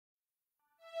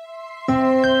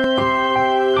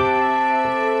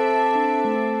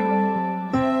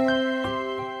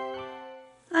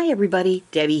everybody,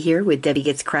 Debbie here with Debbie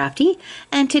Gets Crafty,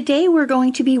 and today we're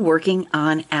going to be working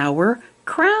on our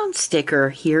crown sticker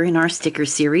here in our sticker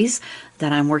series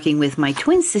that I'm working with my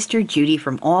twin sister Judi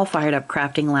from All Fired Up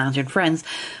Crafting Lounge. And friends,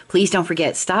 please don't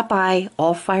forget, stop by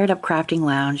All Fired Up Crafting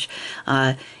Lounge,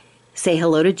 say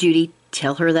hello to Judi,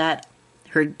 tell her that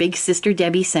her big sister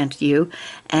Debbie sent you,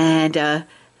 and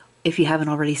if you haven't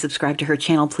already subscribed to her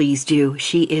channel, please do.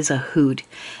 She is a hoot,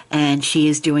 and she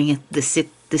is doing the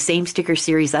same sticker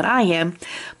series that I am,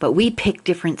 but we pick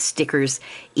different stickers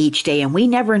each day, and we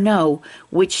never know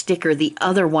which sticker the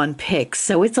other one picks.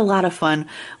 So it's a lot of fun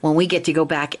when we get to go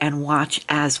back and watch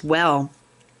as well.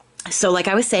 So like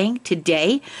I was saying,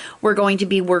 today we're going to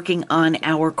be working on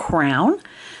our crown.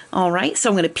 All right, so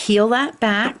I'm going to peel that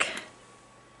back,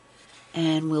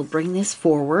 and we'll bring this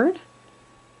forward.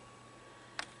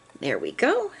 There we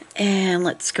go. And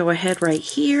let's go ahead right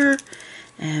here,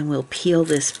 and we'll peel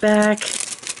this back.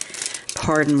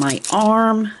 Pardon my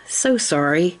arm, so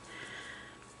sorry.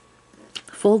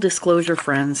 Full disclosure,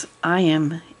 friends, I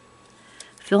am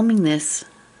filming this.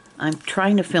 I'm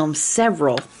trying to film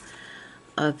several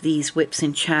of these whips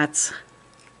and chats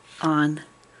on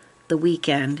the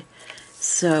weekend,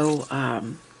 so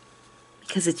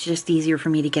because it's just easier for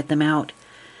me to get them out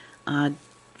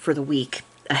for the week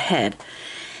ahead.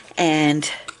 And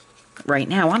right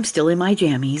now I'm still in my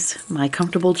jammies, my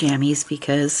comfortable jammies,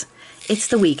 because it's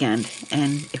the weekend,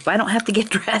 and if I don't have to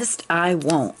get dressed, I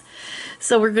won't.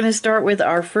 So we're going to start with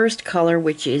our first color,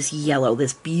 which is yellow.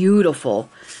 This beautiful,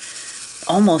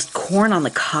 almost corn on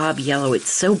the cob yellow. It's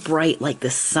so bright, like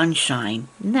the sunshine.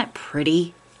 Isn't that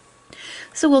pretty?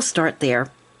 So we'll start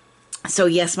there. So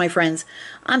yes, my friends,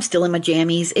 I'm still in my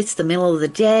jammies. It's the middle of the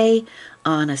day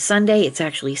on a Sunday. It's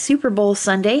actually Super Bowl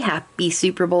Sunday. Happy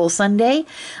Super Bowl Sunday.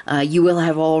 You will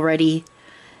have already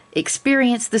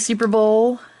experienced the Super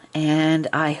Bowl. And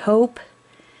I hope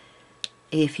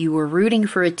if you were rooting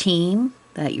for a team,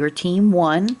 that your team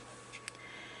won.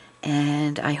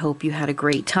 And I hope you had a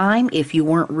great time. If you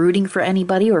weren't rooting for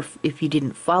anybody, or if you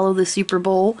didn't follow the Super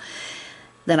Bowl,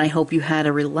 then I hope you had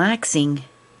a relaxing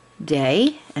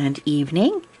day and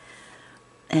evening.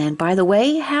 And by the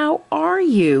way, how are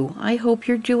you? I hope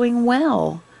you're doing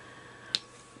well.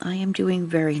 I am doing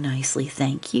very nicely,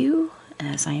 thank you.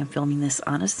 As I am filming this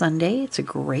on a Sunday, it's a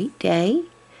great day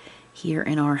here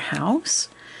in our house.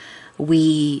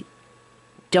 We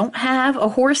don't have a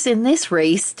horse in this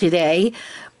race today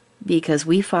because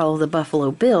we follow the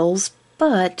Buffalo Bills,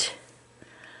 but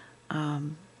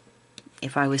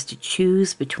if I was to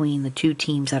choose between the two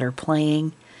teams that are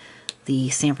playing, the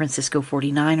San Francisco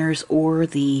 49ers or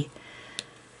the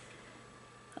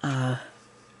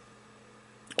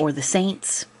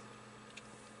Saints,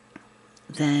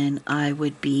 then I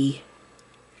would be...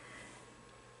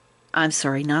 I'm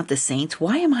sorry, not the Saints.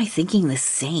 Why am I thinking the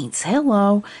Saints?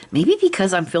 Hello. Maybe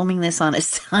because I'm filming this on a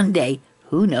Sunday.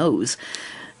 Who knows?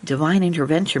 Divine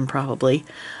intervention, probably.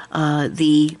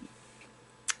 The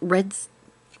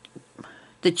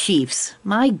Chiefs.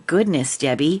 My goodness,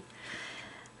 Debbie.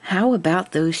 How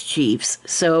about those Chiefs?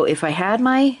 So if I had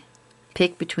my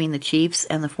pick between the Chiefs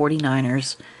and the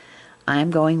 49ers, I'm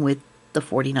going with the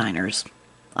 49ers.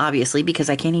 Obviously, because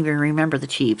I can't even remember the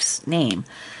Chiefs' name.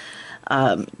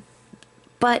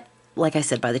 But, like I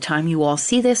said, by the time you all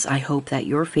see this, I hope that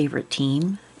your favorite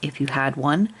team, if you had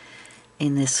one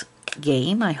in this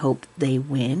game, I hope they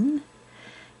win.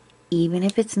 Even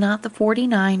if it's not the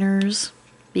 49ers,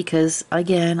 because,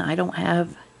 again, I don't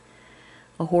have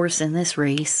a horse in this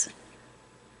race.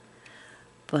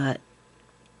 But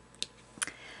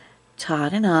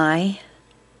Todd and I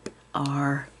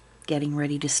are getting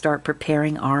ready to start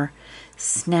preparing our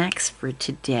snacks for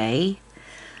today.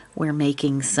 We're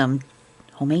making some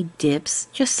homemade dips,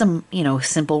 just some,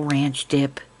 simple ranch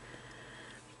dip.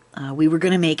 We were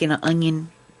going to make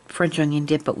an French onion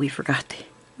dip, but we forgot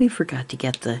to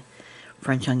get the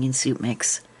French onion soup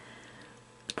mix.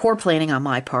 Poor planning on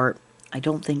my part. I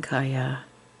don't think I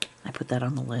put that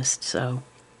on the list, so,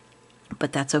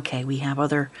 but that's okay. We have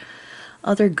other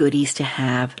goodies to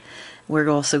have. We're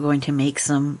also going to make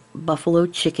some buffalo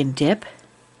chicken dip.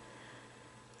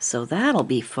 So that'll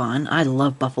be fun. I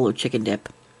love buffalo chicken dip.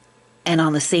 And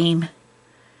on the same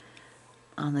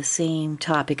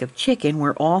topic of chicken,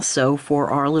 we're also, for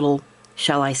our little,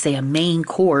 shall I say, a main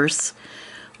course,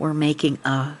 we're making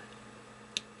a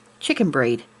chicken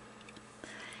braid.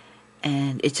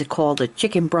 And it's called a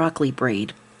chicken broccoli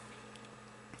braid.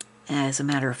 As a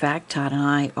matter of fact, Todd and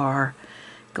I are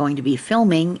going to be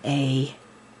filming a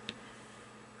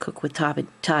Cook with Todd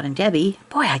and Debbie.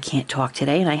 Boy, I can't talk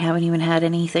today, and I haven't even had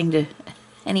any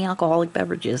alcoholic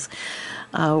beverages.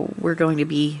 We're going to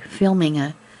be filming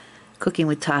a Cooking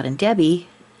with Todd and Debbie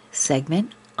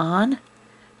segment on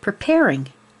preparing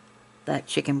that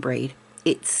chicken braid.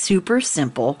 It's super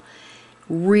simple,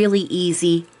 really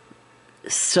easy,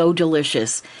 so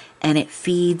delicious, and it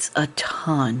feeds a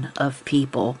ton of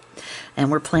people. And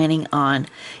we're planning on,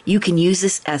 you can use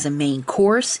this as a main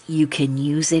course, you can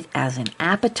use it as an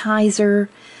appetizer.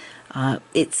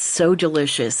 It's so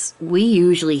delicious. We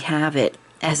usually have it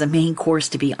as a main course,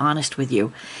 to be honest with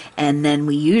you, and then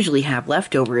we usually have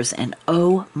leftovers, and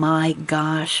oh my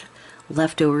gosh,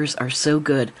 leftovers are so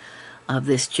good of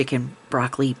this chicken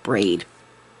broccoli braid.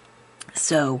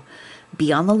 So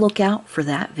be on the lookout for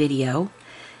that video.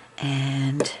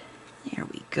 And there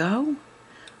we go.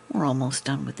 We're almost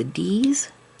done with the D's.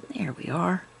 There we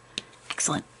are.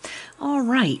 Excellent. All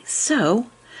right,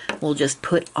 so we'll just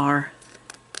put our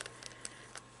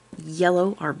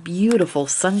yellow, our beautiful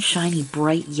sunshiny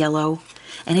bright yellow,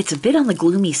 and it's a bit on the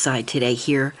gloomy side today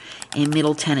here in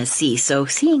Middle Tennessee, so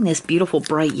seeing this beautiful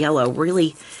bright yellow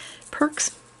really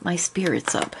perks my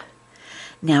spirits up.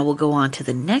 Now we'll go on to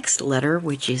the next letter,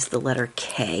 which is the letter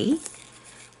K,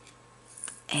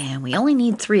 and we only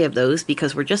need 3 of those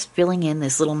because we're just filling in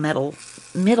this little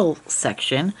middle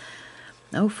section.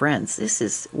 Oh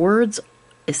friends, words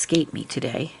escape me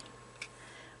today.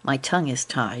 My tongue is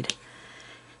tied.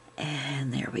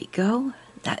 And there we go.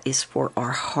 That is for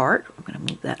our heart. I'm going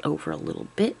to move that over a little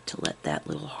bit to let that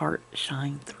little heart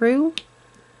shine through.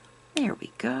 There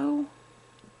we go.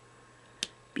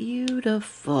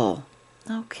 Beautiful.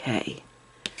 Okay.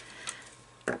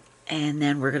 And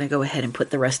then we're going to go ahead and put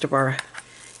the rest of our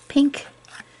pink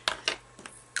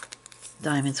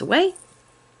diamonds away.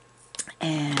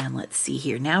 And let's see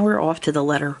here. Now we're off to the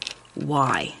letter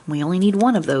Y. We only need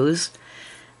 1 of those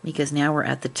because now we're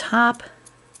at the top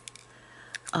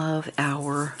of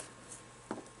our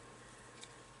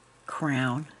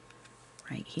crown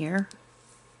right here.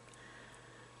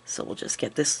 So we'll just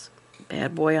get this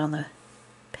bad boy on the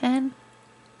pen.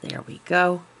 There we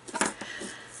go.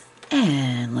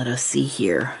 And let us see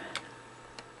here.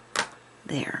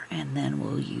 There. And then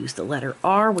we'll use the letter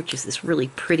R, which is this really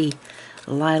pretty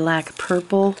lilac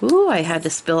purple. Ooh, I had to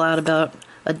spill out about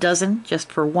a dozen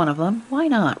just for 1 of them. Why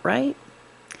not, right?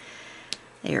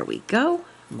 There we go.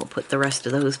 We'll put the rest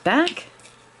of those back.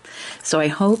 So I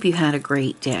hope you had a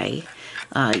great day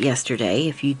yesterday,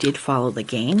 if you did follow the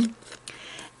game.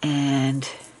 And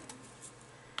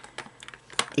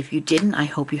if you didn't, I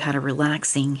hope you had a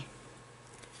relaxing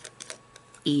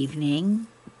evening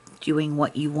doing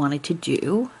what you wanted to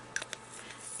do,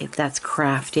 if that's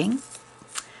crafting.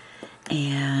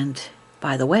 And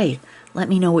by the way, let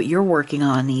me know what you're working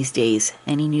on these days.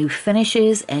 Any new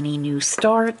finishes, any new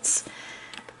starts,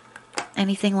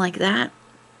 anything like that.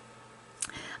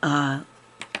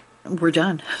 We're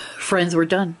done. Friends, we're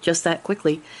done just that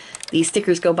quickly. These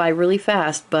stickers go by really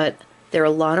fast, but they're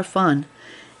a lot of fun.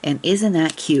 And isn't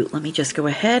that cute? Let me just go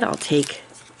ahead. I'll take...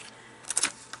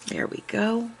 There we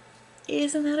go.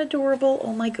 Isn't that adorable?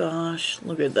 Oh my gosh.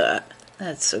 Look at that.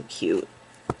 That's so cute.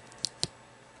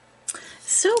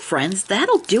 So friends,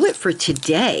 that'll do it for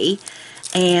today.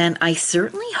 And I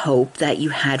certainly hope that you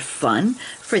had fun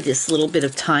for this little bit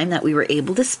of time that we were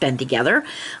able to spend together.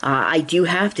 I do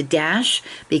have to dash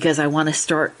because I want to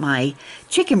start my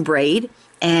chicken braid.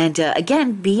 And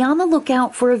again, be on the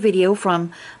lookout for a video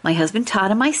from my husband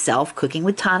Todd and myself, Cooking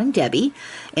with Todd and Debbie.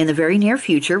 In the very near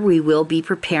future, we will be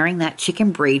preparing that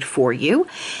chicken braid for you.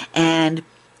 And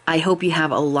I hope you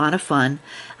have a lot of fun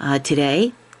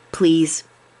today. Please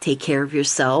take care of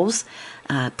yourselves.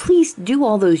 Please do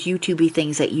all those YouTube-y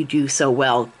things that you do so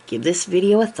well. Give this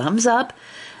video a thumbs up.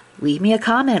 Leave me a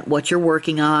comment what you're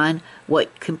working on,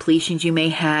 what completions you may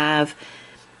have,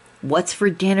 what's for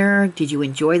dinner, did you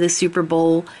enjoy the Super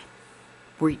Bowl,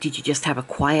 or did you just have a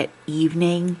quiet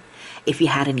evening? If you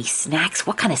had any snacks,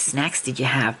 what kind of snacks did you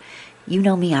have? You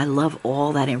know me, I love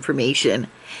all that information.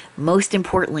 Most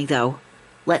importantly though,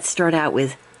 let's start out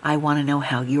with, I want to know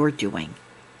how you're doing,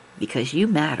 because you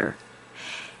matter.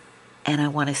 And I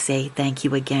want to say thank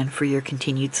you again for your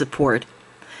continued support.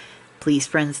 Please,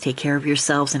 friends, take care of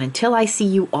yourselves. And until I see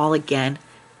you all again,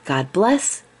 God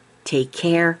bless, take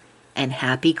care, and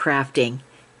happy crafting.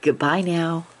 Goodbye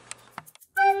now.